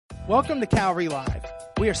Welcome to Calvary Live.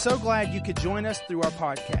 We are so glad you could join us through our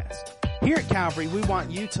podcast. Here at Calvary, we want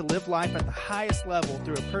you to live life at the highest level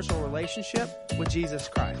through a personal relationship with Jesus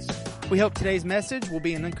Christ. We hope today's message will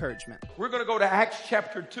be an encouragement. We're going to go to Acts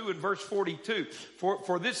chapter 2 and verse 42.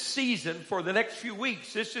 For this season, for the next few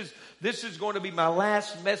weeks, this is going to be my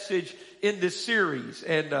last message in this series.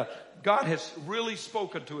 And God has really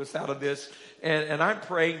spoken to us out of this. And I'm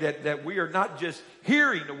praying that we are not just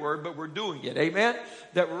hearing the word, but we're doing it. Amen?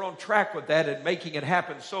 That we're on track with that and making it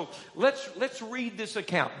happen. So let's read this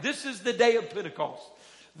account. This is the day of Pentecost.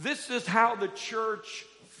 This is how the church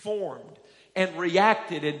formed and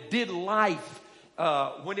reacted and did life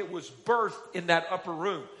when it was birthed in that upper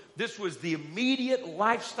room. This was the immediate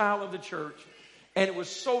lifestyle of the church, and it was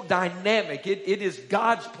so dynamic. It is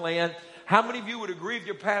God's plan. How many of you would agree with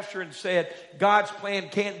your pastor and said God's plan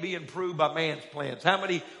can't be improved by man's plans? How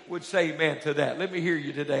many would say amen to that? Let me hear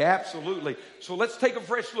you today. Absolutely. So let's take a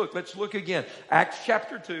fresh look. Let's look again. Acts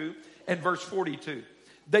chapter 2 and verse 42.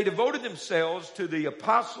 They devoted themselves to the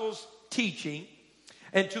apostles' teaching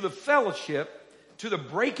and to the fellowship, to the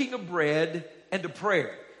breaking of bread, and to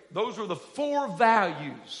prayer. Those were the four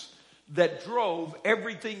values that drove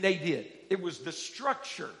everything they did. It was the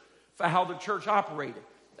structure for how the church operated.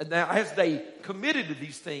 And now as they committed to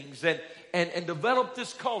these things and developed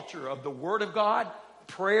this culture of the Word of God,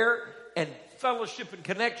 prayer, and fellowship and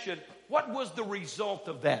connection, what was the result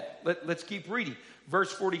of that? Let's keep reading.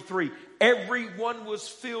 Verse 43, everyone was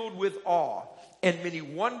filled with awe, and many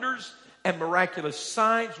wonders and miraculous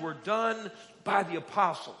signs were done by the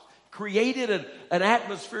apostles. Created an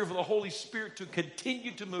atmosphere for the Holy Spirit to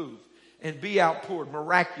continue to move and be outpoured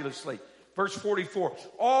miraculously. Verse 44,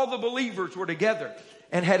 all the believers were together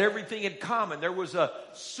and had everything in common. There was a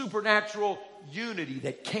supernatural unity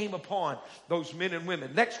that came upon those men and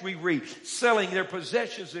women. Next we read, selling their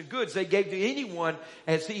possessions and goods they gave to anyone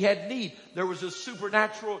as he had need. There was a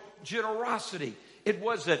supernatural generosity. It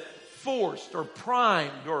wasn't forced or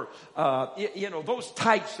primed or, those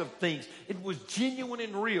types of things. It was genuine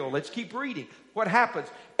and real. Let's keep reading. What happens?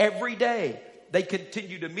 Every day they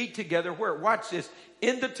continue to meet together. Where? Watch this.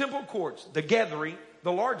 In the temple courts, the gathering,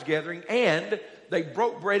 the large gathering, and they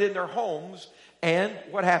broke bread in their homes, and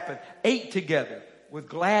what happened? Ate together with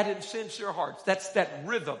glad and sincere hearts. That's that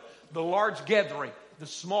rhythm. The large gathering, the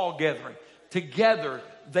small gathering. Together,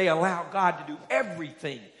 they allow God to do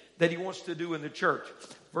everything that he wants to do in the church.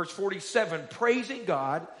 Verse 47, praising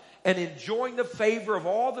God and enjoying the favor of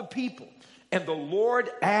all the people. And the Lord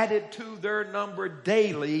added to their number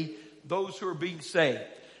daily those who are being saved.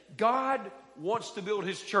 God wants to build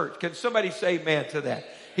his church. Can somebody say amen to that?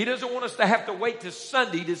 He doesn't want us to have to wait till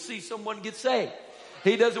Sunday to see someone get saved.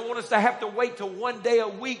 He doesn't want us to have to wait till one day a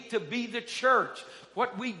week to be the church.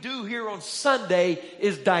 What we do here on Sunday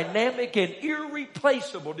is dynamic and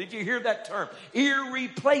irreplaceable. Did you hear that term?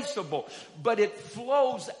 Irreplaceable. But it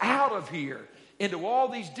flows out of here into all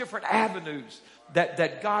these different avenues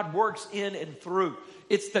that God works in and through.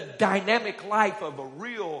 It's the dynamic life of a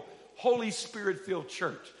real Holy Spirit-filled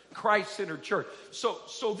church, Christ-centered church.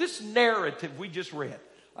 So this narrative we just read,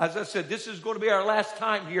 as I said, this is going to be our last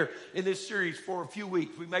time here in this series for a few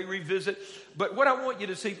weeks. We may revisit. But what I want you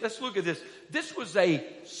to see, let's look at this. This was a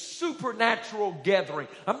supernatural gathering.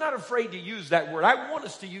 I'm not afraid to use that word. I want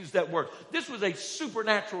us to use that word. This was a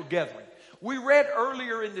supernatural gathering. We read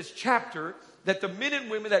earlier in this chapter that the men and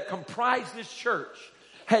women that comprised this church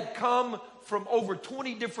had come from over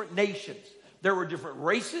 20 different nations. There were different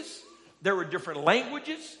races. There were different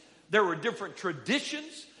languages. There were different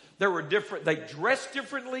traditions. They dressed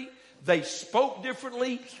differently. They spoke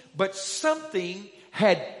differently. But something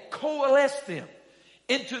had coalesced them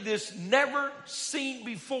into this never seen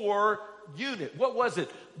before unit. What was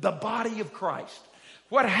it? The body of Christ.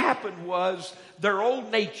 What happened was their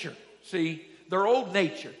old nature, their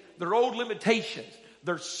old limitations,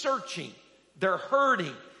 their searching, their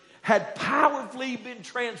hurting had powerfully been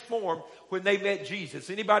transformed when they met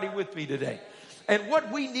Jesus. Anybody with me today? And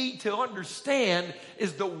what we need to understand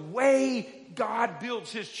is the way God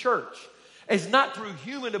builds his church is not through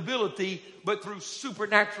human ability, but through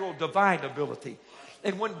supernatural divine ability.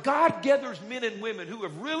 And when God gathers men and women who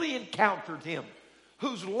have really encountered him,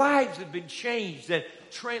 whose lives have been changed and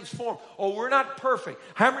transformed. Oh, we're not perfect.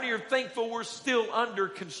 How many are thankful we're still under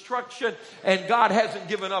construction and God hasn't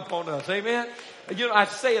given up on us? Amen? I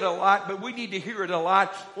say it a lot, but we need to hear it a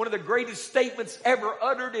lot. One of the greatest statements ever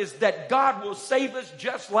uttered is that God will save us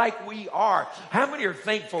just like we are. How many are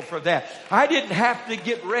thankful for that? I didn't have to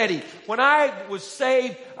get ready. When I was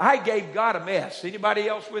saved, I gave God a mess. Anybody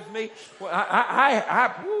else with me? Well,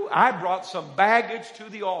 I brought some baggage to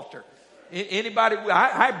the altar. Anybody?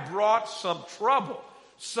 I brought some trouble.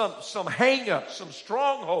 some hang-ups, some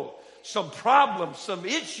strongholds, some problems, some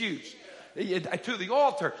issues to the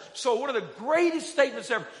altar. So one of the greatest statements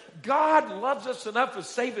ever, God loves us enough to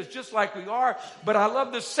save us just like we are. But I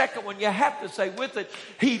love the second one. You have to say with it,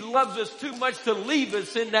 He loves us too much to leave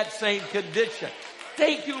us in that same condition.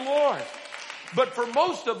 Thank you, Lord. But for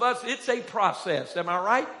most of us, it's a process. Am I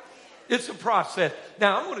right? It's a process.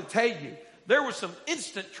 Now, I'm going to tell you, there was some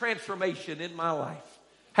instant transformation in my life.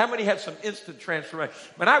 How many had some instant transformation?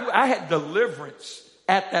 But I had deliverance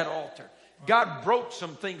at that altar. God broke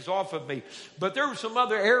some things off of me. But there were some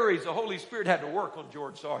other areas the Holy Spirit had to work on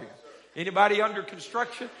George Sawyer. Anybody under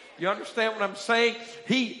construction? You understand what I'm saying?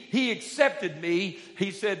 He accepted me.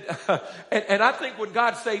 He said, and I think when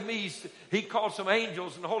God saved me, He called some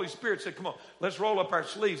angels and the Holy Spirit said, come on, let's roll up our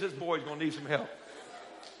sleeves. This boy's going to need some help.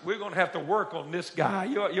 We're going to have to work on this guy.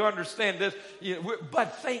 You understand this?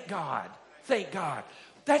 But thank God. Thank God.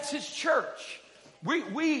 That's His church.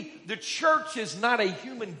 The church is not a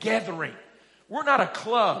human gathering. We're not a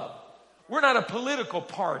club. We're not a political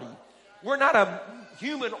party. We're not a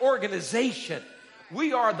human organization.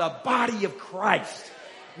 We are the body of Christ.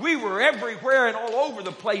 We were everywhere and all over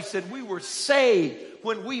the place, and we were saved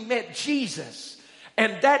when we met Jesus.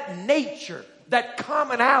 And that nature, that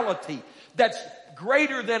commonality that's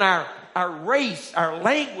greater than our race, our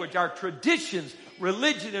language, our traditions,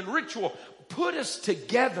 religion, and ritual put us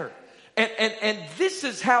together. And this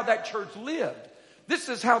is how that church lived. This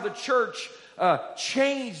is how the church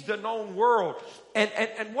changed the known world.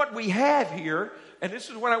 And what we have here, and this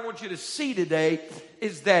is what I want you to see today,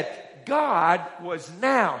 is that God was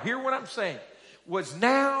now, hear what I'm saying, was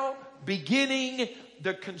now beginning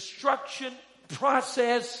the construction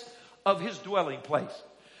process of His dwelling place.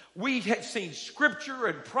 We have seen scripture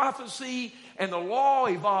and prophecy and the law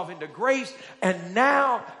evolve into grace, and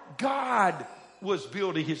now God was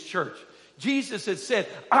building His church. Jesus had said,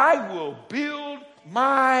 I will build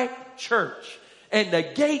my church, and the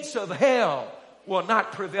gates of hell will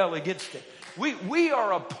not prevail against it. We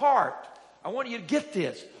are a part, I want you to get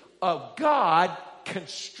this, of God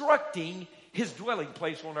constructing His dwelling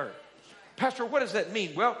place on earth. Pastor, what does that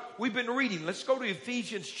mean? Well, we've been reading. Let's go to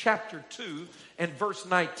Ephesians chapter 2 and verse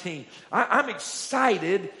 19. I'm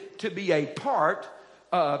excited to be a part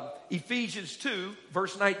of Ephesians 2,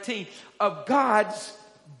 verse 19, of God's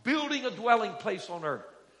building a dwelling place on earth.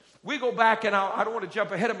 We go back, and I don't want to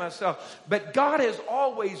jump ahead of myself, but God has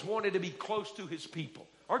always wanted to be close to His people.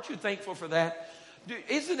 Aren't you thankful for that?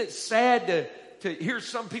 Isn't it sad to hear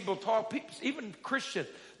some people talk, even Christians,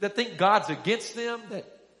 that think God's against them, that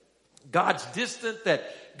God's distant,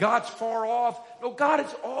 that God's far off? No, God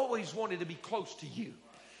has always wanted to be close to you.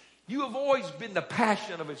 You have always been the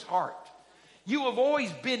passion of His heart. You have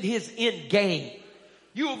always been His end game.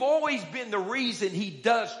 You have always been the reason He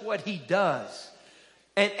does what He does.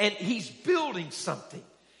 And He's building something.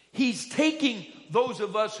 He's taking those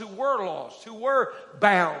of us who were lost, who were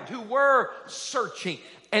bound, who were searching,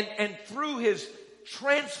 and through His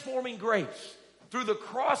transforming grace, through the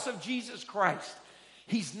cross of Jesus Christ,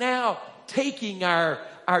 He's now taking our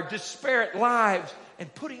disparate lives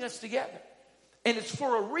and putting us together. And it's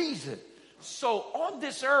for a reason. So on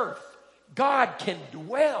this earth, God can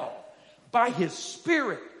dwell by His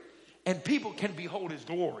Spirit, and people can behold His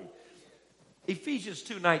glory. Ephesians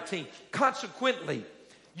 2:19. Consequently,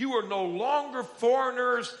 you are no longer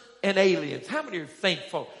foreigners and aliens. How many are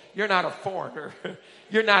thankful you're not a foreigner?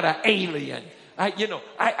 You're not an alien.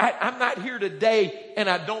 I'm not here today and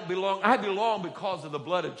I don't belong. I belong because of the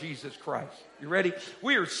blood of Jesus Christ. You ready?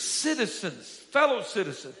 We are citizens, fellow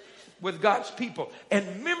citizens with God's people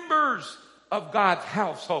and members of God's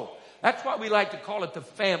household. That's why we like to call it the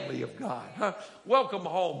family of God. Huh? Welcome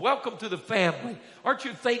home. Welcome to the family. Aren't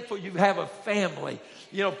you thankful you have a family?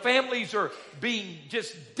 You know, families are being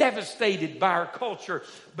just devastated by our culture,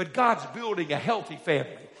 but God's building a healthy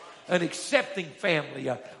family, an accepting family,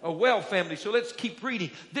 a well family. So let's keep reading.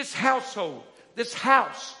 This household,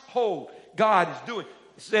 God is doing.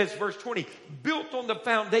 It says, verse 20, built on the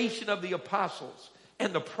foundation of the apostles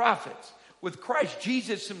and the prophets, with Christ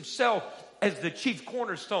Jesus Himself as the chief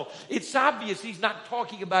cornerstone. It's obvious He's not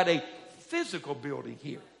talking about a physical building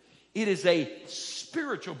here. It is a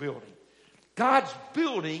spiritual building. God's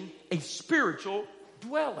building a spiritual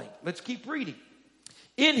dwelling. Let's keep reading.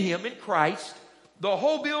 In Him, in Christ, the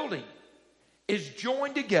whole building is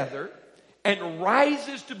joined together and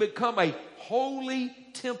rises to become a holy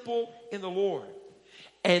temple in the Lord.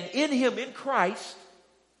 And in Him, in Christ,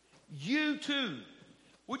 you too.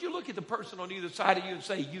 Would you look at the person on either side of you and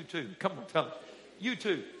say, you too? Come on, tell them. You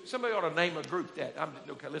too. Somebody ought to name a group that.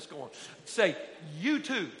 Okay, let's go on. Say, you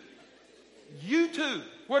too. You too.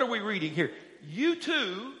 What are we reading here? you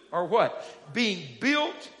too are what? Being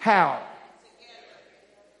built how?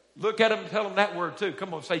 Look at them and tell them that word too.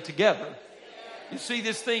 Come on, say together. You see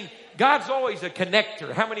this thing? God's always a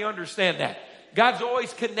connector. How many understand that? God's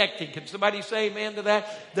always connecting. Can somebody say amen to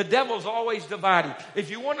that? The devil's always dividing. If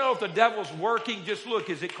you want to know if the devil's working, just look.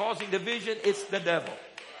 Is it causing division? It's the devil.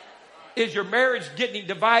 Is your marriage getting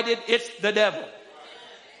divided? It's the devil.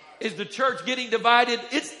 Is the church getting divided?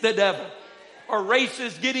 It's the devil. Are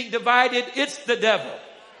races getting divided? It's the devil.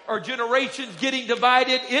 Are generations getting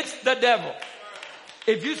divided? It's the devil.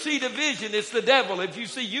 If you see division, it's the devil. If you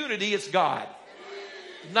see unity, it's God.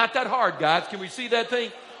 Not that hard, guys. Can we see that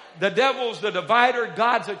thing? The devil's the divider.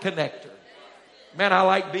 God's a connector. Man, I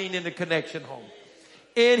like being in the connection home.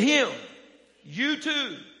 In him, you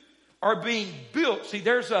too are being built. See,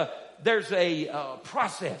 there's a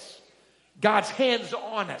process. God's hands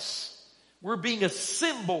on us. We're being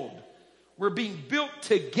assembled. We're being built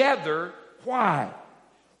together. Why?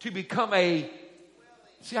 To become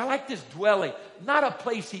see, I like this dwelling. Not a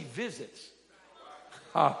place he visits.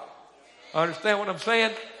 Understand what I'm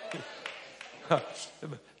saying?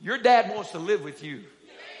 Your dad wants to live with you.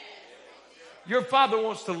 Your father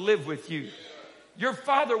wants to live with you. Your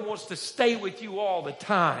father wants to stay with you all the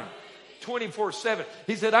time. 24/7.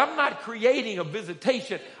 He said, I'm not creating a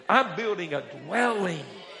visitation. I'm building a dwelling.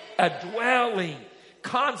 A dwelling.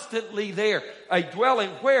 Constantly there. A dwelling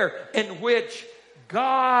where? In which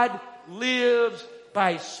God lives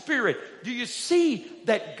by Spirit. Do you see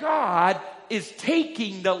that God is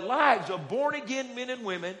taking the lives of born again men and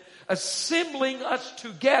women, assembling us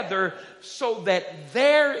together so that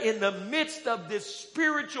there in the midst of this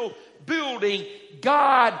spiritual building,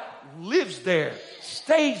 God lives there,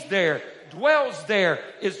 stays there, dwells there,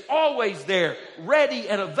 is always there, ready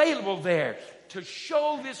and available there to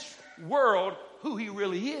show this world who he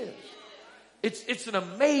really is. It's an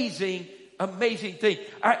amazing thing.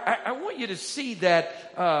 I want you to see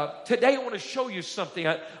that today I want to show you something.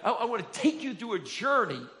 I want to take you through a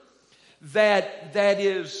journey that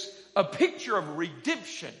is a picture of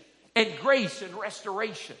redemption and grace and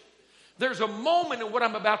restoration. There's a moment in what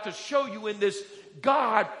I'm about to show you in this,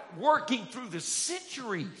 God working through the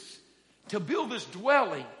centuries to build this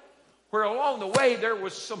dwelling where along the way there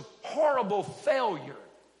was some horrible failure,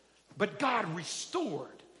 but God restored.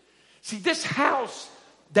 See, this house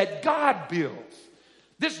that God builds,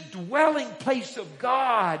 this dwelling place of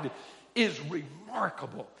God is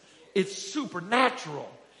remarkable. It's supernatural.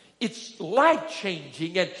 It's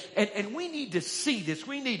life-changing, and we need to see this.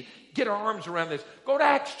 We need to get our arms around this. Go to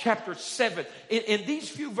Acts chapter 7. In these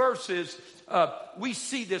few verses, we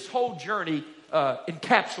see this whole journey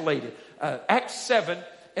encapsulated. Acts 7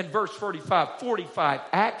 and verse 45.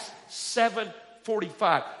 Acts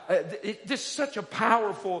 7:45. This is such a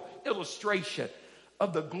powerful illustration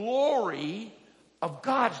of the glory of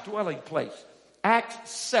God's dwelling place.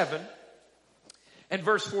 Acts 7 and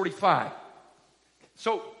verse 45.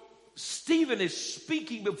 So Stephen is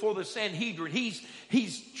speaking before the Sanhedrin.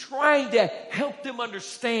 He's trying to help them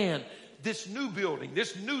understand this new building,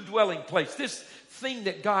 this new dwelling place, this thing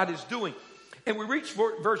that God is doing. And we reach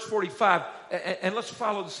verse 45, and let's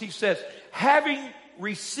follow this. He says, having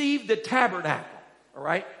received the tabernacle, all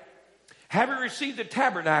right? Having received the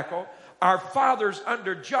tabernacle, our fathers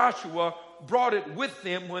under Joshua brought it with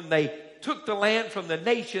them when they took the land from the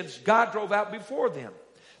nations God drove out before them.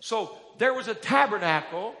 So there was a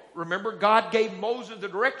tabernacle. Remember, God gave Moses the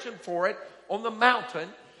direction for it on the mountain,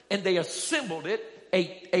 and they assembled it,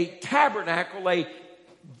 a tabernacle, an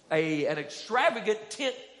extravagant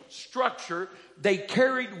tent structure they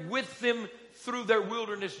carried with them through their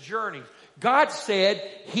wilderness journeys. God said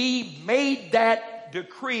he made that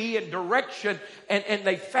decree and direction, and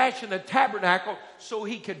they fashioned a tabernacle so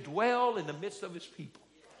he could dwell in the midst of his people.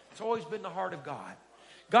 It's always been the heart of God.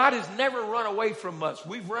 God has never run away from us.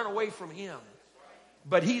 We've run away from him.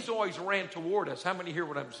 But he's always ran toward us. How many hear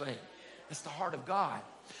what I'm saying? It's the heart of God.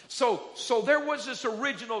 So there was this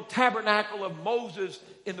original tabernacle of Moses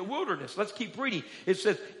in the wilderness. Let's keep reading. It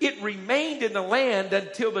says, it remained in the land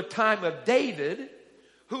until the time of David,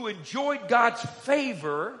 who enjoyed God's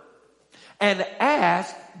favor and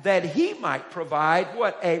asked that he might provide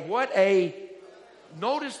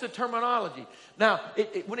notice the terminology. Now,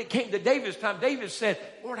 when it came to David's time, David said,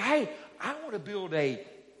 Lord, hey, I want to build a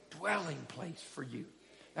dwelling place for you.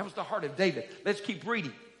 That was the heart of David. Let's keep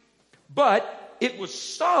reading. But it was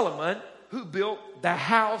Solomon who built the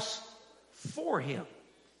house for him.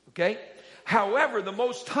 Okay? However, the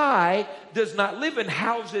Most High does not live in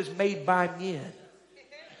houses made by men.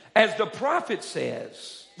 As the prophet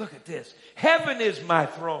says, look at this. Heaven is my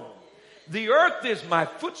throne. The earth is my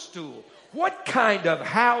footstool. What kind of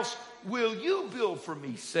house will you build for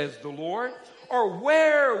me, says the Lord? Or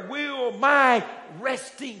where will my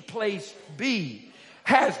resting place be?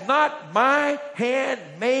 Has not my hand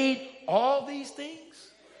made all these things?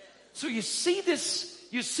 So you see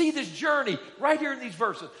this journey right here in these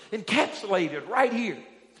verses, encapsulated right here.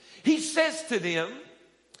 He says to them,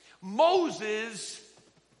 Moses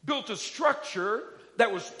built a structure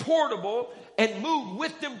that was portable and moved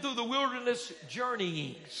with them through the wilderness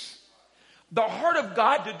journeyings. The heart of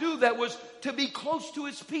God to do that was to be close to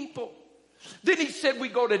his people. Then he said we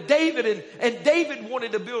go to David, and David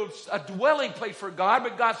wanted to build a dwelling place for God,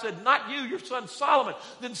 but God said, not you, your son Solomon.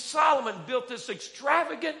 Then Solomon built this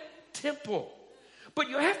extravagant temple. But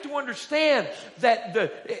you have to understand that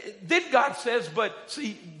then God says, but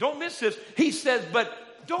see, don't miss this. He says, but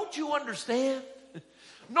don't you understand?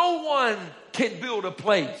 No one can build a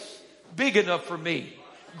place big enough for me,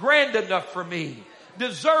 grand enough for me,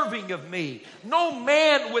 deserving of me. No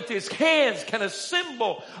man with his hands can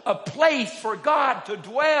assemble a place for God to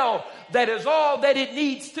dwell that is all that it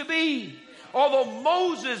needs to be. Although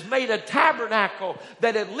Moses made a tabernacle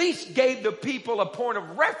that at least gave the people a point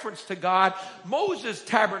of reference to God, Moses'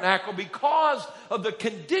 tabernacle, because of the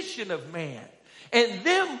condition of man and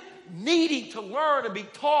them needing to learn and be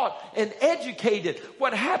taught and educated,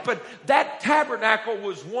 what happened, that tabernacle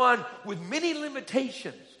was one with many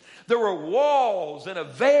limitations. There were walls and a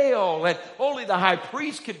veil, and only the high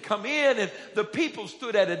priest could come in, and the people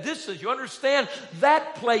stood at a distance. You understand?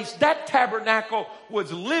 That place, that tabernacle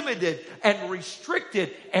was limited and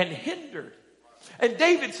restricted and hindered. And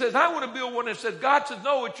David says, I want to build one. And says, God says,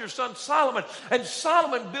 no, it's your son Solomon. And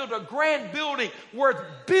Solomon built a grand building worth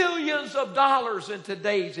billions of dollars in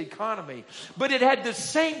today's economy. But it had the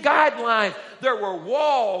same guidelines. There were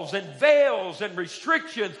walls and veils and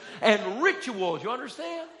restrictions and rituals. You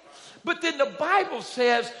understand? But then the Bible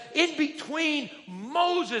says in between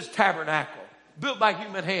Moses' tabernacle, built by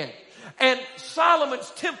human hands, and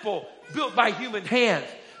Solomon's temple, built by human hands,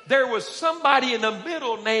 there was somebody in the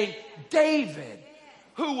middle named David,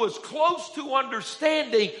 who was close to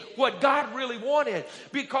understanding what God really wanted.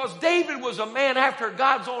 Because David was a man after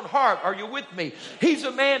God's own heart. Are you with me? He's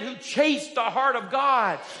a man who chased the heart of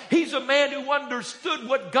God. He's a man who understood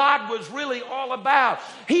what God was really all about.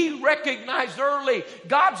 He recognized early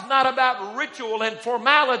God's not about ritual and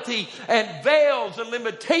formality and veils and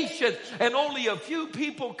limitations and only a few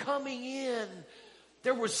people coming in.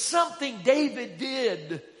 There was something David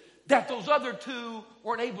did that those other two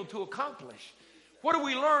weren't able to accomplish. What are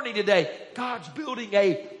we learning today? God's building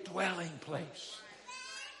a dwelling place.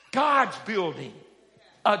 God's building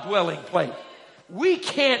a dwelling place. We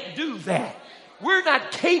can't do that. We're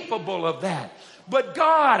not capable of that. But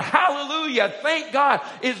God, hallelujah, thank God,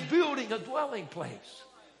 is building a dwelling place.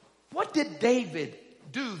 What did David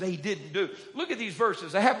do they didn't do? Look at these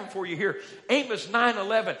verses. I have them for you here. Amos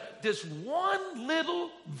 9:11. This one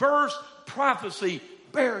little verse prophecy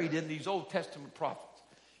buried in these Old Testament prophets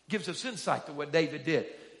gives us insight to what David did.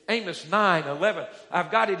 Amos 9:11.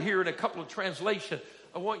 I've got it here in a couple of translations.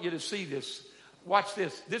 I want you to see this. Watch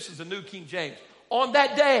this. This is the New King James. On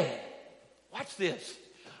that day, watch this,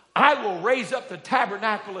 I will raise up the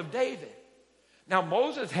tabernacle of David. Now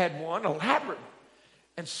Moses had one, elaborate,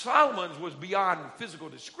 and Solomon's was beyond physical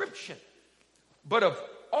description. But of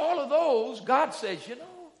all of those, God says, you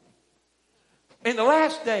know, in the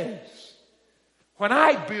last days, when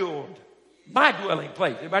I build my dwelling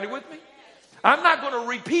place, everybody with me? I'm not going to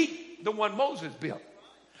repeat the one Moses built.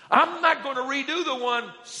 I'm not going to redo the one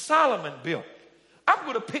Solomon built. I'm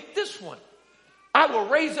going to pick this one. I will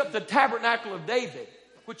raise up the tabernacle of David,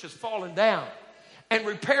 which has fallen down, and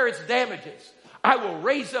repair its damages. I will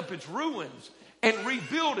raise up its ruins and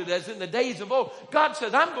rebuild it as in the days of old. God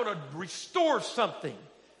says, I'm going to restore something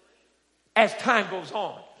as time goes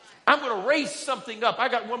on. I'm going to raise something up. I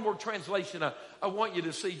got one more translation I want you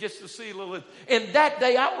to see, just to see a little bit. In that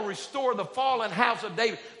day, I will restore the fallen house of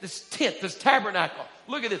David, this tent, this tabernacle.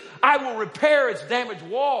 Look at this. I will repair its damaged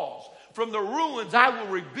walls. From the ruins, I will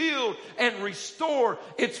rebuild and restore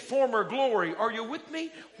its former glory. Are you with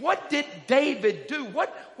me? What did David do?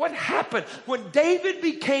 What happened when David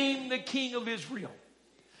became the king of Israel?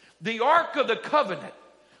 The Ark of the Covenant,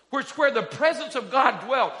 which where the presence of God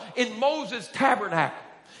dwelt, in Moses' tabernacle,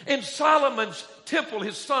 in Solomon's temple,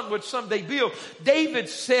 his son would someday build. David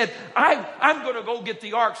said, I'm going to go get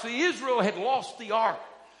the ark. See, Israel had lost the ark.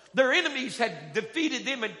 Their enemies had defeated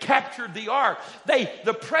them and captured the ark.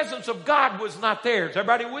 The presence of God was not theirs.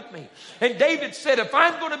 Everybody with me? And David said, if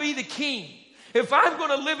I'm going to be the king, If I'm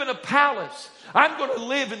going to live in a palace, I'm going to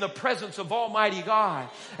live in the presence of Almighty God.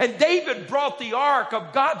 And David brought the ark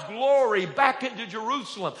of God's glory back into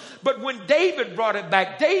Jerusalem. But when David brought it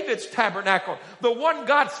back, David's tabernacle, the one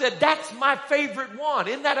God said, that's my favorite one.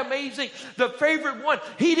 Isn't that amazing? The favorite one.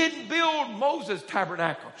 He didn't build Moses'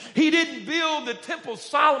 tabernacle. He didn't build the temple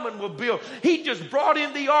Solomon will build. He just brought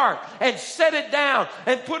in the ark and set it down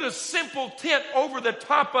and put a simple tent over the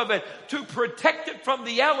top of it to protect it from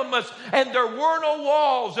the elements. And there were no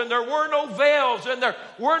walls and there were no veils and there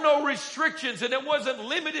were no restrictions, and it wasn't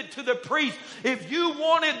limited to the priest. If you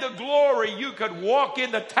wanted the glory, you could walk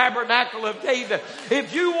in the tabernacle of David.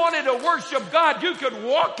 If you wanted to worship God, you could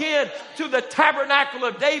walk in to the tabernacle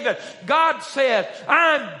of David. God said,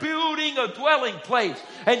 I'm building a dwelling place,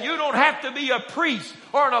 and you don't have to be a priest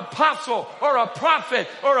or an apostle or a prophet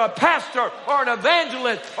or a pastor or an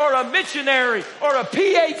evangelist or a missionary or a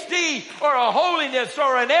PhD or a holiness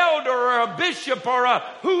or an elder or a bishop or a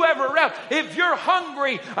whoever else. If you're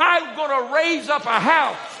hungry, I'm going to raise up a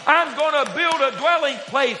house. I'm going to build a dwelling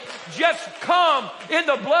place. Just come in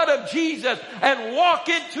the blood of Jesus and walk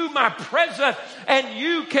into my presence, and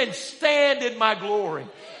you can stand in my glory.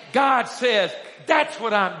 God says, that's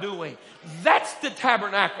what I'm doing. That's the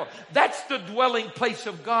tabernacle. That's the dwelling place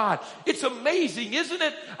of God. It's amazing, isn't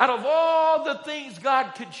it? Out of all the things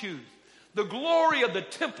God could choose, the glory of the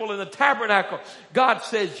temple and the tabernacle, God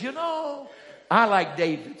says, you know, I like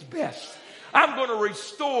David's best. I'm going to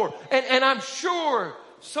restore. And I'm sure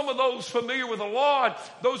some of those familiar with the law,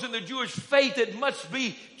 those in the Jewish faith, it must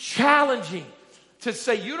be challenging to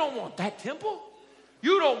say, you don't want that temple?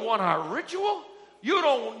 You don't want our ritual? You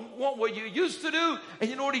don't want what you used to do? And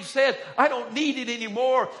you know what he said? I don't need it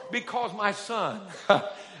anymore because my son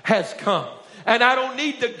has come. And I don't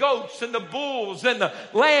need the goats and the bulls and the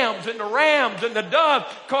lambs and the rams and the doves,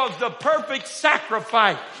 because the perfect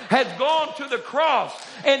sacrifice has gone to the cross,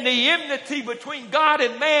 and the enmity between God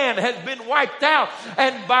and man has been wiped out.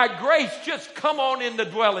 And by grace, just come on in the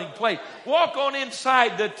dwelling place. Walk on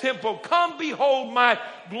inside the temple. Come behold my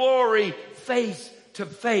glory face to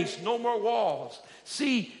face. No more walls.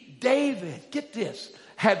 See, David, get this,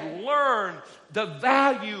 had learned the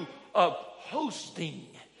value of hosting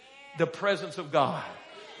the presence of God.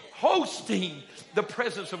 Hosting the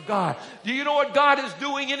presence of God. Do you know what God is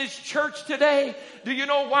doing in His church today? Do you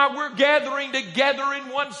know why we're gathering together in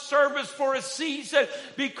one service for a season?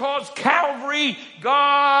 Because Calvary,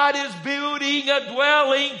 God is building a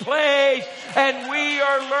dwelling place, and we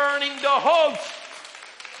are learning to host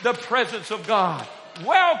the presence of God.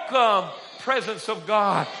 Welcome, presence of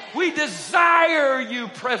God. We desire you,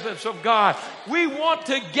 presence of God. We want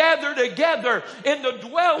to gather together in the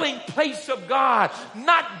dwelling place of God,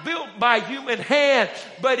 not built by human hand,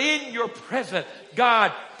 but in your presence.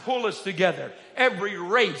 God, pull us together. Every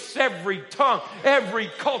race, every tongue, every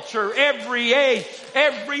culture, every age,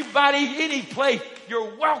 everybody, any place,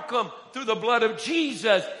 you're welcome through the blood of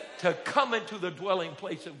Jesus to come into the dwelling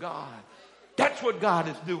place of God. That's what God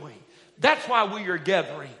is doing. That's why we are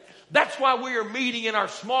gathering. That's why we are meeting in our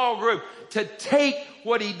small group, to take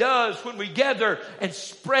what He does when we gather and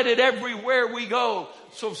spread it everywhere we go,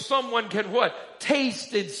 so someone can what?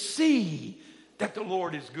 Taste and see that the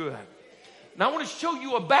Lord is good. Now I want to show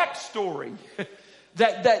you a backstory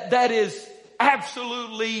that is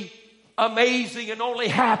absolutely amazing and only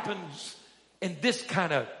happens in this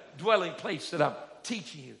kind of dwelling place that I'm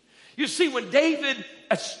teaching you. You see, when David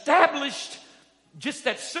established just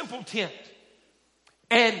that simple tent,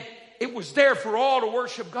 and it was there for all to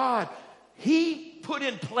worship God, he put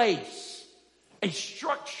in place a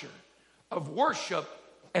structure of worship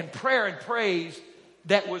and prayer and praise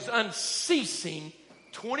that was unceasing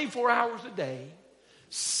 24 hours a day,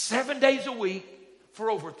 7 days a week for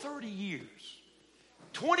over 30 years.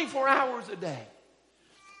 24 hours a day.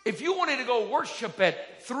 If you wanted to go worship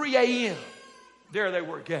at 3 a.m., there they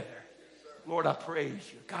were together. Lord, I praise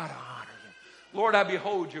you. God, I honor you. Lord, I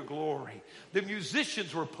behold your glory. The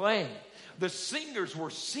musicians were playing. The singers were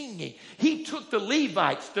singing. He took the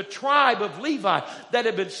Levites, the tribe of Levi that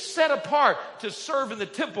had been set apart to serve in the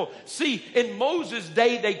temple. See, in Moses'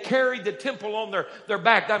 day, they carried the temple on their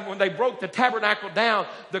back. When they broke the tabernacle down,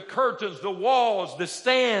 the curtains, the walls, the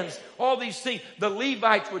stands, all these things, the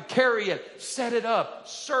Levites would carry it, set it up,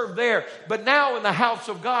 serve there. But now in the house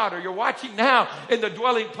of God, or you're watching now in the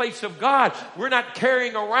dwelling place of God, we're not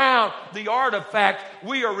carrying around the artifact.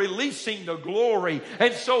 We are releasing the glory.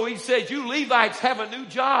 And so he says, you Levites have a new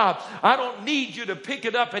job. I don't need you to pick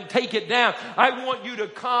it up and take it down. I want you to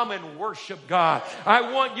come and worship God.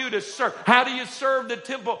 I want you to serve. How do you serve the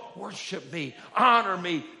temple? Worship me, honor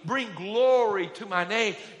me, bring glory to my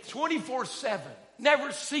name. 24/7.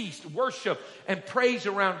 Never cease worship and praise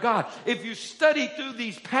around God. If you study through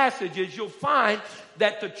these passages, you'll find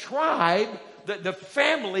that the tribe, the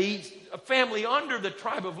family under the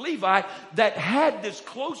tribe of Levi that had this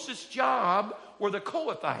closest job were the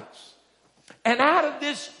Kohathites. And out of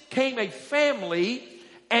this came a family.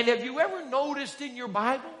 And have you ever noticed in your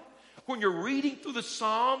Bible, when you're reading through the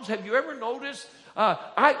Psalms, have you ever noticed,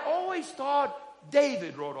 I always thought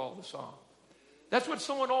David wrote all the Psalms. That's what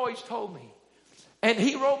someone always told me. And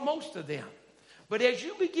he wrote most of them. But as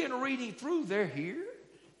you begin reading through, they're here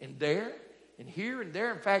and there and here and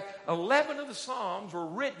there. In fact, 11 of the Psalms were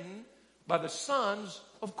written by the sons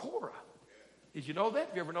of Korah. Did you know that?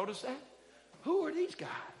 Have you ever noticed that? Who are these guys?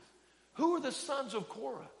 Who are the sons of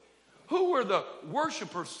Korah? Who are the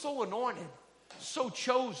worshipers so anointed, so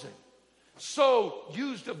chosen, so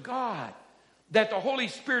used of God that the Holy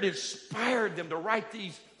Spirit inspired them to write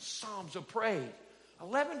these Psalms of praise?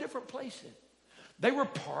 11 different places. They were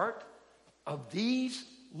part of these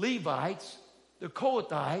Levites, the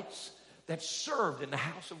Kohathites, that served in the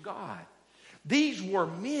house of God. These were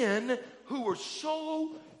men who were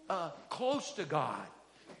so close to God,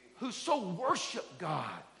 who so worshiped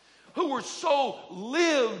God, who were so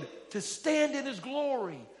lived to stand in His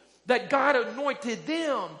glory, that God anointed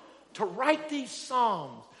them to write these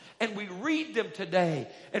Psalms. And we read them today,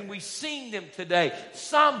 and we sing them today.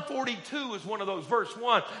 Psalm 42 is one of those. Verse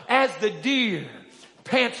 1, as the deer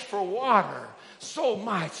pants for water, so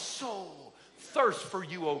my soul thirsts for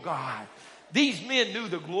you, O God. These men knew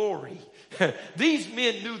the glory. These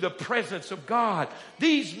men knew the presence of God.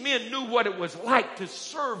 These men knew what it was like to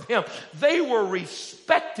serve Him. They were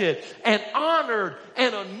respected and honored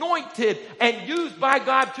and anointed and used by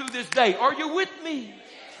God to this day. Are you with me?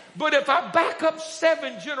 But if I back up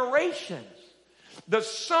 7 generations, the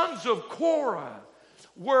sons of Korah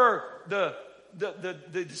were the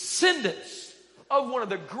descendants of one of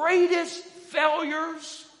the greatest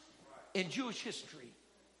failures in Jewish history.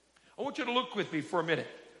 I want you to look with me for a minute.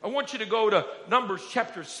 I want you to go to Numbers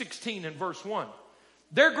chapter 16 and verse 1.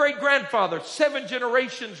 Their great-grandfather, 7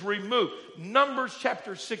 generations removed, Numbers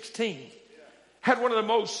chapter 16, had one of the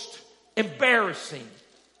most embarrassing,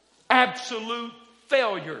 absolute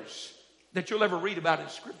failures that you'll ever read about in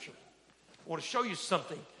Scripture. I want to show you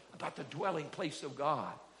something about the dwelling place of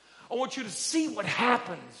God. I want you to see what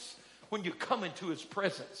happens when you come into His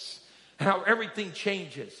presence and how everything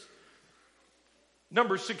changes.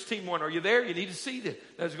 Numbers 16:1. Are you there? You need to see this.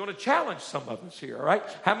 That's going to challenge some of us here, all right?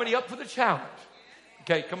 How many up for the challenge?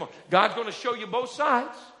 Okay, come on. God's going to show you both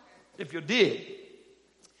sides if you dig.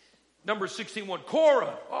 Numbers 16:1.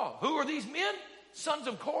 Korah. Oh, who are these men? Sons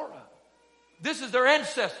of Korah. This is their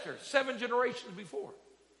ancestors, 7 generations before.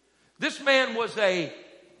 This man was a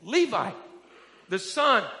Levite, the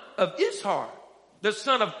son of Ishar, the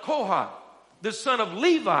son of Kohath, the son of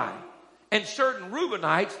Levi, and certain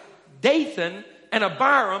Reubenites, Dathan and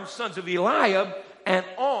Abiram, sons of Eliab, and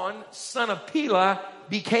On, son of Pelah,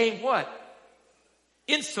 became what?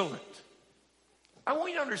 Insolent. I want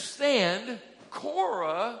you to understand,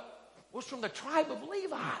 Korah was from the tribe of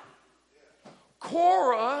Levi.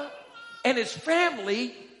 Korah and his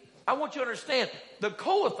family, I want you to understand, the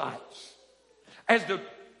Kohathites, as the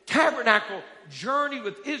tabernacle journeyed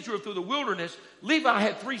with Israel through the wilderness, Levi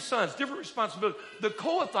had 3 sons, different responsibilities. The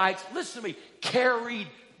Kohathites, listen to me, carried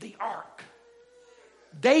the ark.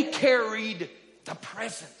 They carried the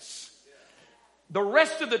presence. The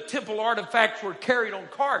rest of the temple artifacts were carried on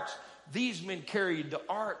carts. These men carried the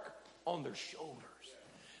ark on their shoulders.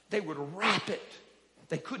 They would wrap it.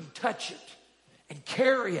 They couldn't touch it and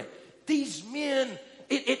carry it. These men,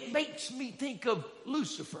 it makes me think of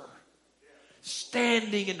Lucifer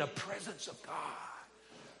standing in the presence of God,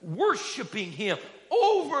 worshiping Him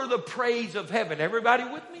over the praise of heaven. Everybody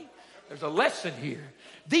with me? There's a lesson here.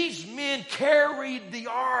 These men carried the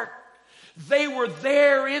ark. They were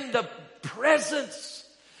there in the presence.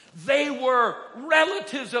 They were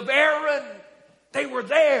relatives of Aaron. They were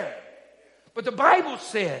there. But the Bible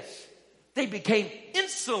says they became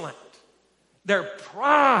insolent. Their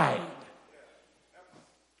pride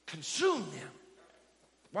consumed them.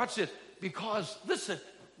 Watch this. Because, listen,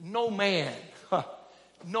 no man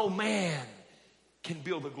can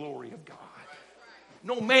build the glory of God.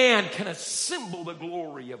 No man can assemble the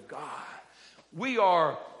glory of God. We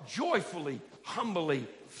are joyfully, humbly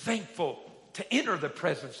thankful to enter the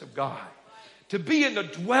presence of God, to be in the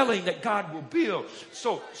dwelling that God will build.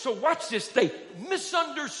 So watch this. They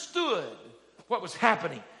misunderstood what was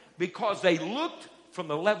happening because they looked from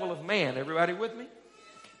the level of man. Everybody with me?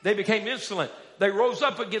 They became insolent. They rose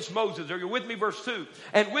up against Moses. Are you with me? Verse 2.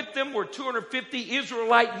 And with them were 250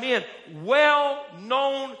 Israelite men,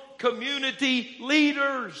 well-known community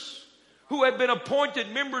leaders who had been appointed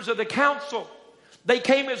members of the council. They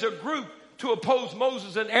came as a group to oppose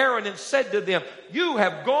Moses and Aaron and said to them, you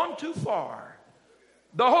have gone too far.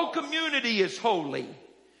 The whole community is holy,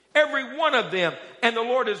 every one of them, and the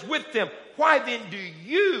Lord is with them. Why then do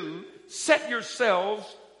you set yourselves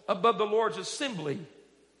above the Lord's assembly?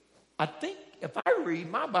 I think if I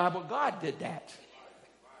read my Bible, God did that.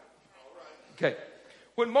 Okay.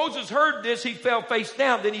 When Moses heard this, he fell face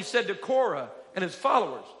down. Then he said to Korah and his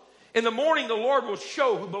followers, in the morning the Lord will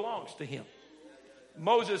show who belongs to him.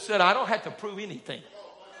 Moses said, I don't have to prove anything.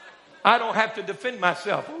 I don't have to defend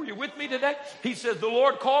myself. Are you with me today? He says, the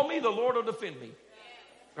Lord called me, the Lord will defend me.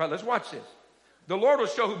 All right, let's watch this. The Lord will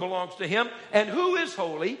show who belongs to him and who is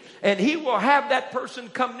holy, and he will have that person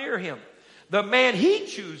come near him. The man he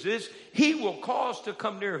chooses, he will cause to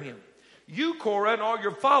come near him. You, Korah, and all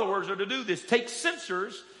your followers are to do this. Take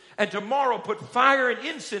censers and tomorrow put fire and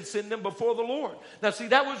incense in them before the Lord. Now see,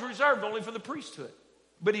 that was reserved only for the priesthood.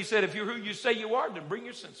 But he said, if you're who you say you are, then bring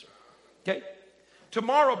your censer. Okay?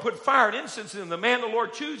 Tomorrow put fire and incense in them. The man the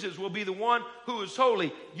Lord chooses will be the one who is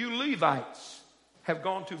holy. You Levites have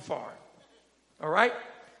gone too far. All right?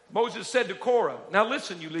 Moses said to Korah, now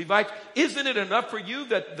listen, you Levites, isn't it enough for you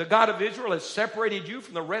that the God of Israel has separated you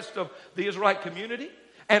from the rest of the Israelite community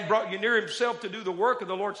and brought you near himself to do the work of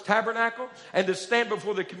the Lord's tabernacle and to stand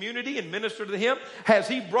before the community and minister to him? Has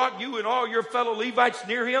he brought you and all your fellow Levites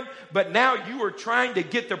near him? But now you are trying to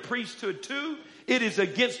get the priesthood too? It is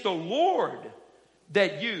against the Lord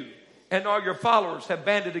that you and all your followers have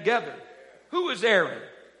banded together. Who is Aaron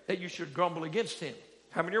that you should grumble against him?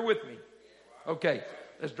 How many are with me? Okay.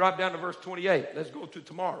 Let's drop down to verse 28. Let's go to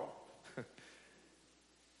tomorrow.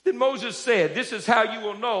 Then Moses said, this is how you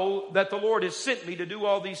will know that the Lord has sent me to do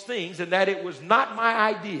all these things and that it was not my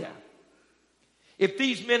idea. If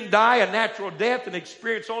these men die a natural death and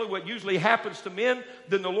experience only what usually happens to men,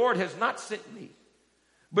 then the Lord has not sent me.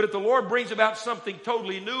 But if the Lord brings about something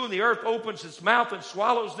totally new and the earth opens its mouth and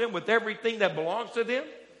swallows them with everything that belongs to them,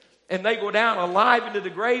 and they go down alive into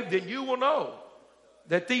the grave, then you will know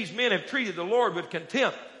that these men have treated the Lord with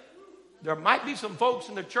contempt. There might be some folks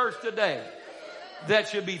in the church today that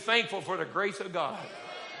should be thankful for the grace of God.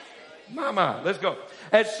 My, let's go.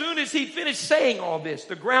 As soon as he finished saying all this,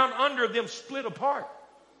 the ground under them split apart.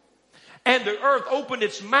 And the earth opened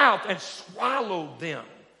its mouth and swallowed them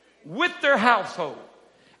with their household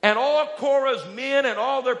and all Korah's men and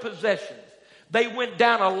all their possessions. They went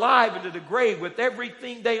down alive into the grave with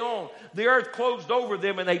everything they owned. The earth closed over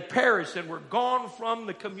them and they perished and were gone from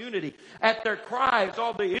the community. At their cries,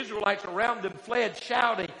 all the Israelites around them fled,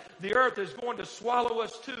 shouting, the earth is going to swallow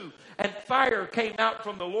us too. And fire came out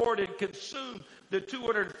from the Lord and consumed the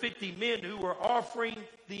 250 men who were offering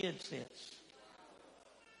the incense.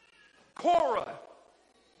 Korah,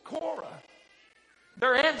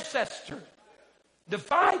 their ancestor,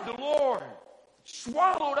 defied the Lord,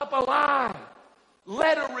 swallowed up alive,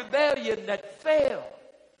 led a rebellion that failed.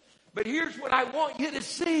 But here's what I want you to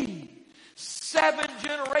see. 7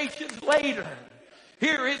 generations later,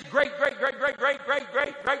 here his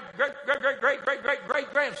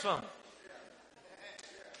great-great-great-great-great-great-great-great-great-great-great-great-grandson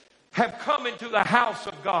have come into the house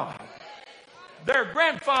of God. Their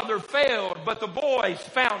grandfather failed, but the boys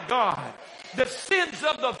found God. The sins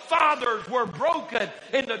of the fathers were broken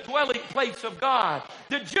in the dwelling place of God.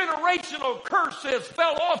 The generational curses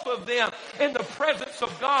fell off of them in the presence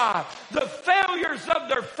of God. The failures of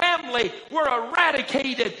their family were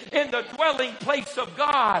eradicated in the dwelling place of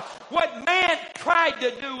God. What man tried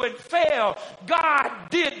to do and failed, God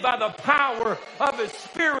did by the power of His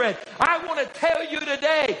Spirit. I want to tell you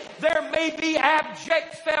today, there may be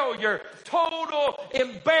abject failure, total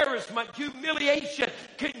embarrassment, humiliation.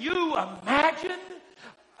 Can you imagine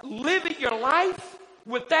living your life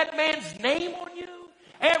with that man's name on you?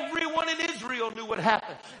 Everyone in Israel knew what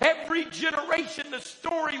happened. Every generation the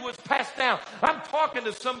story was passed down. I'm talking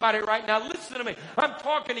to somebody right now. Listen to me. I'm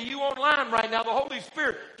talking to you online right now. The Holy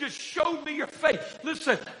Spirit just showed me your faith.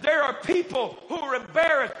 Listen, there are people who are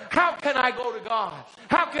embarrassed. How can I go to God?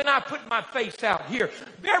 How can I put my face out here?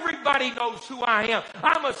 Everybody knows who I am.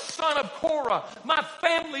 I'm a son of Korah. My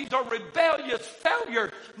family's a rebellious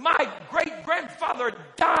failure. My great-grandfather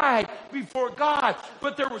died before God.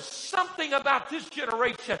 But there was something about this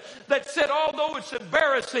generation that said, although it's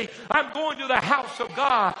embarrassing, I'm going to the house of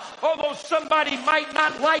God. Although somebody might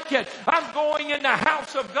not like it, I'm going in the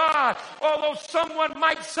house of God. Although someone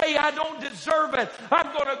might say I don't deserve it,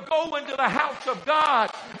 I'm going to go into the house of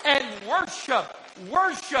God and worship.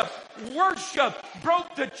 Worship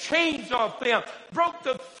broke the chains off them, broke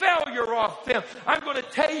the failure off them. I'm going to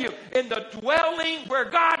tell you, in the dwelling where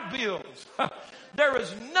God builds, there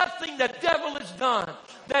is nothing the devil has done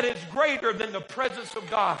that is greater than the presence of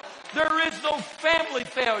God. There is no family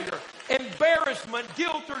failure, embarrassment,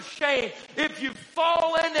 guilt, or shame. If you've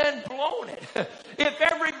fallen and blown it, if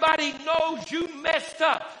everybody knows you messed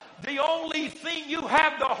up, the only thing you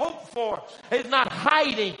have to hope for is not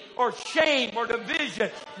hiding or shame or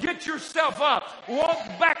division. Get yourself up. Walk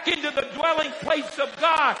back into the dwelling place of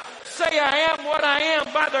God. Say, I am what I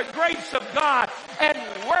am by the grace of God. And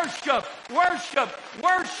worship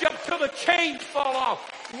till the chains fall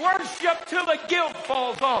off. Worship till the guilt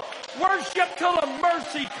falls off. Worship till the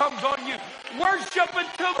mercy comes on you. Worship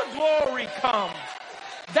until the glory comes.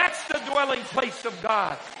 That's the dwelling place of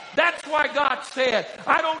God. That's why God said,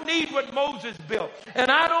 I don't need what Moses built,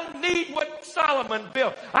 and I don't need what Solomon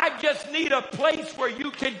built. I just need a place where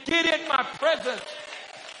you can get in my presence.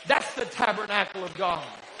 That's the tabernacle of God.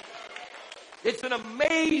 It's an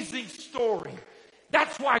amazing story.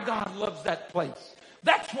 That's why God loves that place.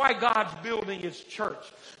 That's why God's building his church.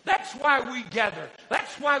 That's why we gather.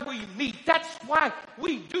 That's why we meet. That's why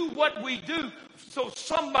we do what we do. So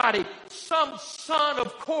some son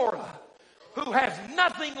of Korah, who has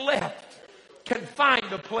nothing left, can find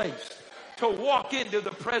a place to walk into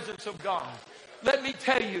the presence of God. Let me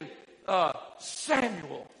tell you,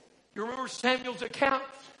 Samuel. You remember Samuel's account?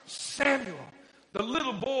 Samuel, the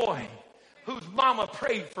little boy whose mama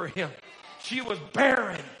prayed for him. She was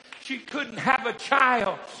barren. She couldn't have a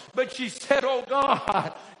child, but she said, oh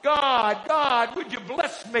God, would you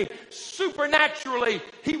bless me? Supernaturally,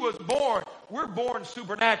 he was born. We're born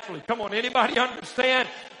supernaturally. Come on, anybody understand?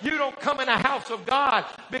 You don't come in a house of God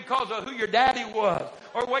because of who your daddy was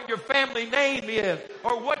or what your family name is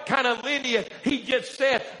or what kind of lineage. He just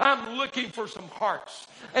said, I'm looking for some hearts.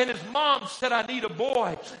 And his mom said, I need a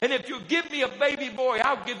boy. And if you give me a baby boy,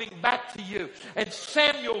 I'll give him back to you. And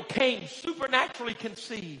Samuel came supernaturally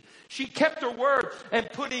conceived. She kept her word and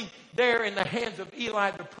put him there in the hands of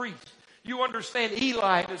Eli the priest. You understand,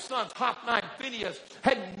 Eli and his sons, Hophni and Phinehas,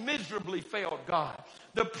 had miserably failed God.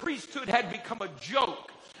 The priesthood had become a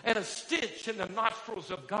joke and a stench in the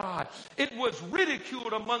nostrils of God. It was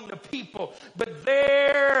ridiculed among the people. But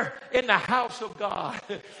there in the house of God,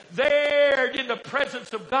 there in the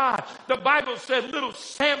presence of God, the Bible said little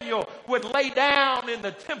Samuel would lay down in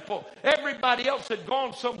the temple. Everybody else had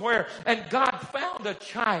gone somewhere, and God found a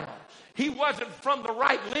child. He wasn't from the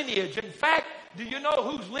right lineage. In fact, do you know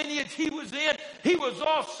whose lineage he was in? He was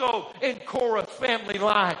also in Korah's family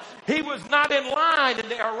line. He was not in line in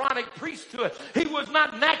the Aaronic priesthood. He was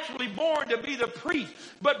not naturally born to be the priest.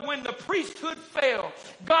 But when the priesthood failed,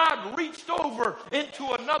 God reached over into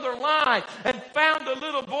another line and found a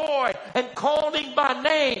little boy and called him by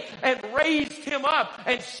name and raised him up.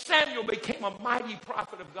 And Samuel became a mighty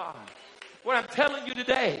prophet of God. What I'm telling you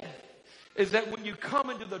today is that when you come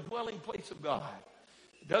into the dwelling place of God,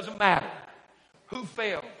 it doesn't matter who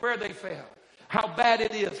failed, where they failed, how bad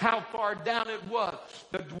it is, how far down it was.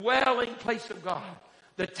 The dwelling place of God,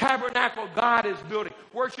 the tabernacle God is building.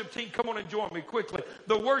 Worship team, come on and join me quickly.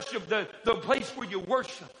 The worship, the place where you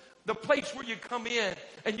worship, the place where you come in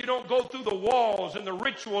and you don't go through the walls and the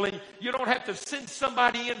ritual and you don't have to send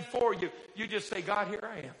somebody in for you. You just say, God, here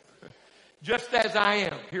I am. Just as I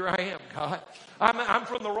am, here I am, God. I'm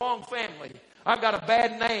from the wrong family. I've got a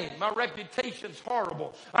bad name. My reputation's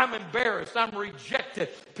horrible. I'm embarrassed. I'm rejected.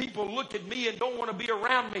 People look at me and don't want to be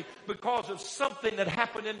around me because of something that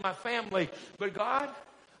happened in my family. But God,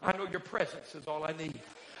 I know your presence is all I need.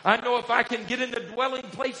 I know if I can get in the dwelling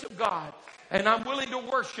place of God and I'm willing to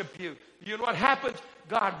worship you, you know what happens?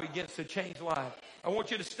 God begins to change lives. I want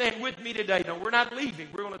you to stand with me today. No, we're not leaving.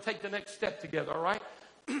 We're going to take the next step together, all right?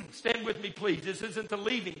 Stand with me, please. This isn't the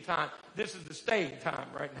leaving time. This is the staying time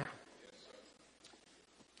right now.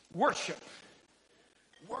 Worship.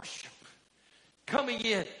 Coming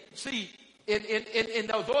in. See, in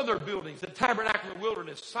those other buildings, the tabernacle in the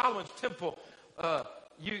wilderness, Solomon's temple,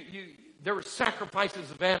 there were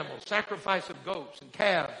sacrifices of animals, sacrifice of goats and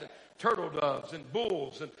calves and turtle doves and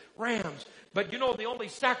bulls and rams. But you know the only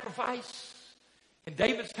sacrifice in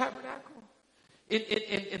David's tabernacle,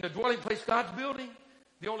 in the dwelling place God's building,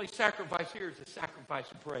 the only sacrifice here is the sacrifice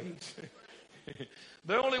of praise.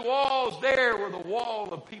 The only walls there were the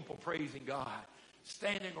wall of people praising God,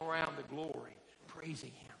 standing around the glory,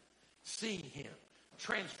 praising Him, seeing Him,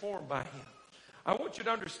 transformed by him. I want you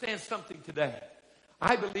to understand something today.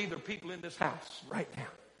 I believe there are people in this house right now.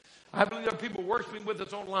 I believe there are people worshiping with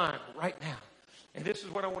us online right now. And this is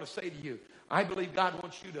what I want to say to you. I believe God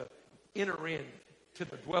wants you to enter into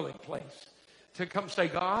the dwelling place. To come say,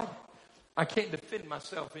 God, I can't defend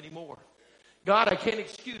myself anymore. God, I can't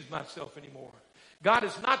excuse myself anymore. God,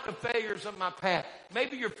 it's not the failures of my past.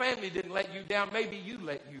 Maybe your family didn't let you down. Maybe you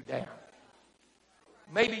let you down.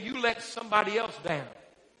 Maybe you let somebody else down.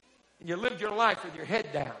 And you lived your life with your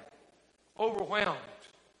head down, overwhelmed,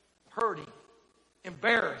 hurting,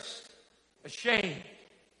 embarrassed, ashamed.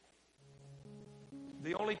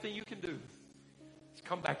 The only thing you can do is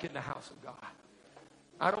come back in the house of God.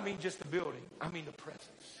 I don't mean just the building. I mean the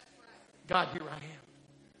presence. God, here I am.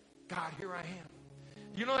 God, here I am.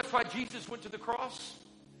 You know that's why Jesus went to the cross?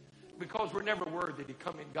 Because we're never worthy to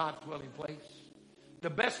come in God's dwelling place. The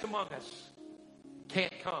best among us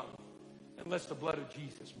can't come unless the blood of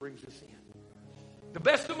Jesus brings us in. The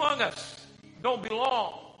best among us don't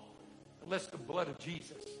belong unless the blood of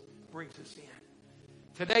Jesus brings us in.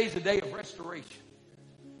 Today's the day of restoration.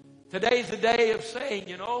 Today's the day of saying,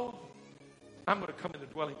 you know, I'm going to come in the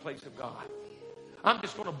dwelling place of God. I'm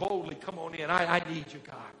just going to boldly come on in. I need you,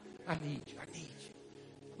 God. I need you. I need you.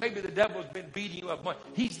 Maybe the devil's been beating you up much.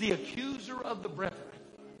 He's the accuser of the brethren.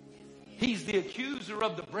 He's the accuser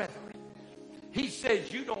of the brethren. He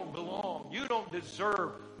says you don't belong. You don't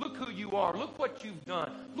deserve. Look who you are. Look what you've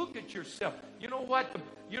done. Look at yourself. You know what?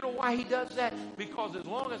 You know why he does that? Because as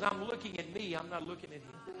long as I'm looking at me, I'm not looking at him.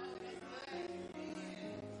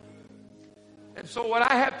 And so what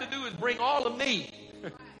I have to do is bring all of me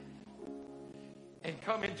and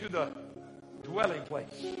come into the dwelling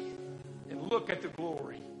place and look at the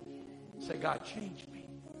glory. Say, God, change me.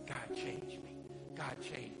 God, change me. God,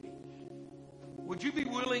 change me. Would you be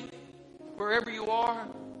willing, wherever you are,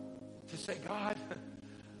 to say, God,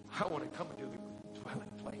 I want to come into the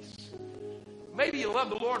dwelling place. Maybe you love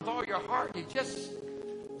the Lord with all your heart. You just,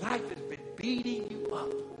 life has been beating you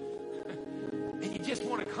up. And you just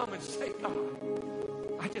want to come and say, God,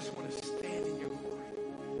 I just want to stand in your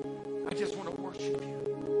glory. I just want to worship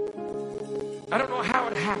you. I don't know how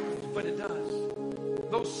it happens, but it does.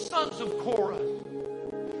 Those sons of Korah,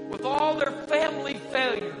 with all their family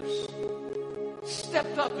failures,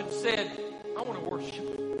 stepped up and said, I want to worship.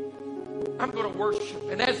 I'm going to worship.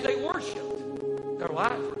 And as they worshiped, their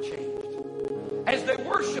lives were changed. As they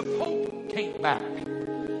worshiped, hope came back.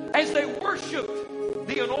 As they worshiped,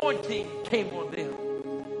 the anointing came on them.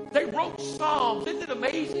 They wrote psalms. Isn't it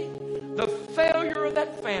amazing? The failure of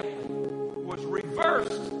that family was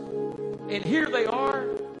reversed. And here they are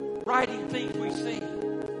writing things we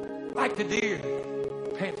sing. Like the deer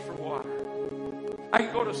pants for water. I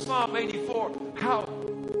can go to Psalm 84. How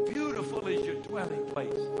beautiful is your dwelling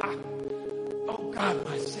place. Oh God,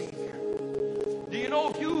 my Savior. Do you know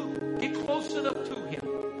if you get close enough to him,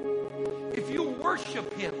 if you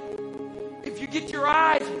worship him, if you get your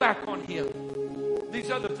eyes back on him, these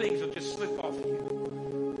other things will just slip off of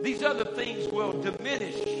you. These other things will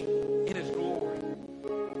diminish in his glory.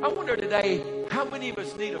 I wonder today, how many of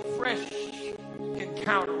us need a fresh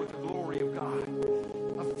encounter with the glory of God?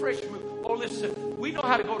 A fresh move. Oh, listen, we know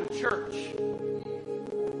how to go to church.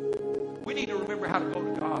 We need to remember how to go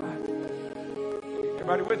to God.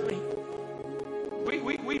 Everybody with me?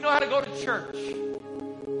 We know how to go to church.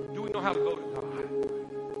 Do we know how to go to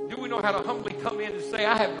God? Do we know how to humbly come in and say,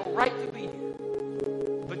 I have no right to be here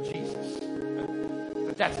but Jesus?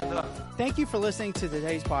 But that's enough. Thank you for listening to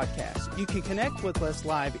today's podcast. You can connect with us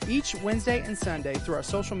live each Wednesday and Sunday through our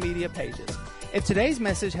social media pages. If today's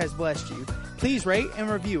message has blessed you, please rate and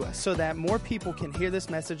review us so that more people can hear this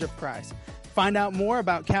message of Christ. Find out more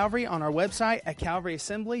about Calvary on our website at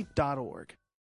calvaryassembly.org.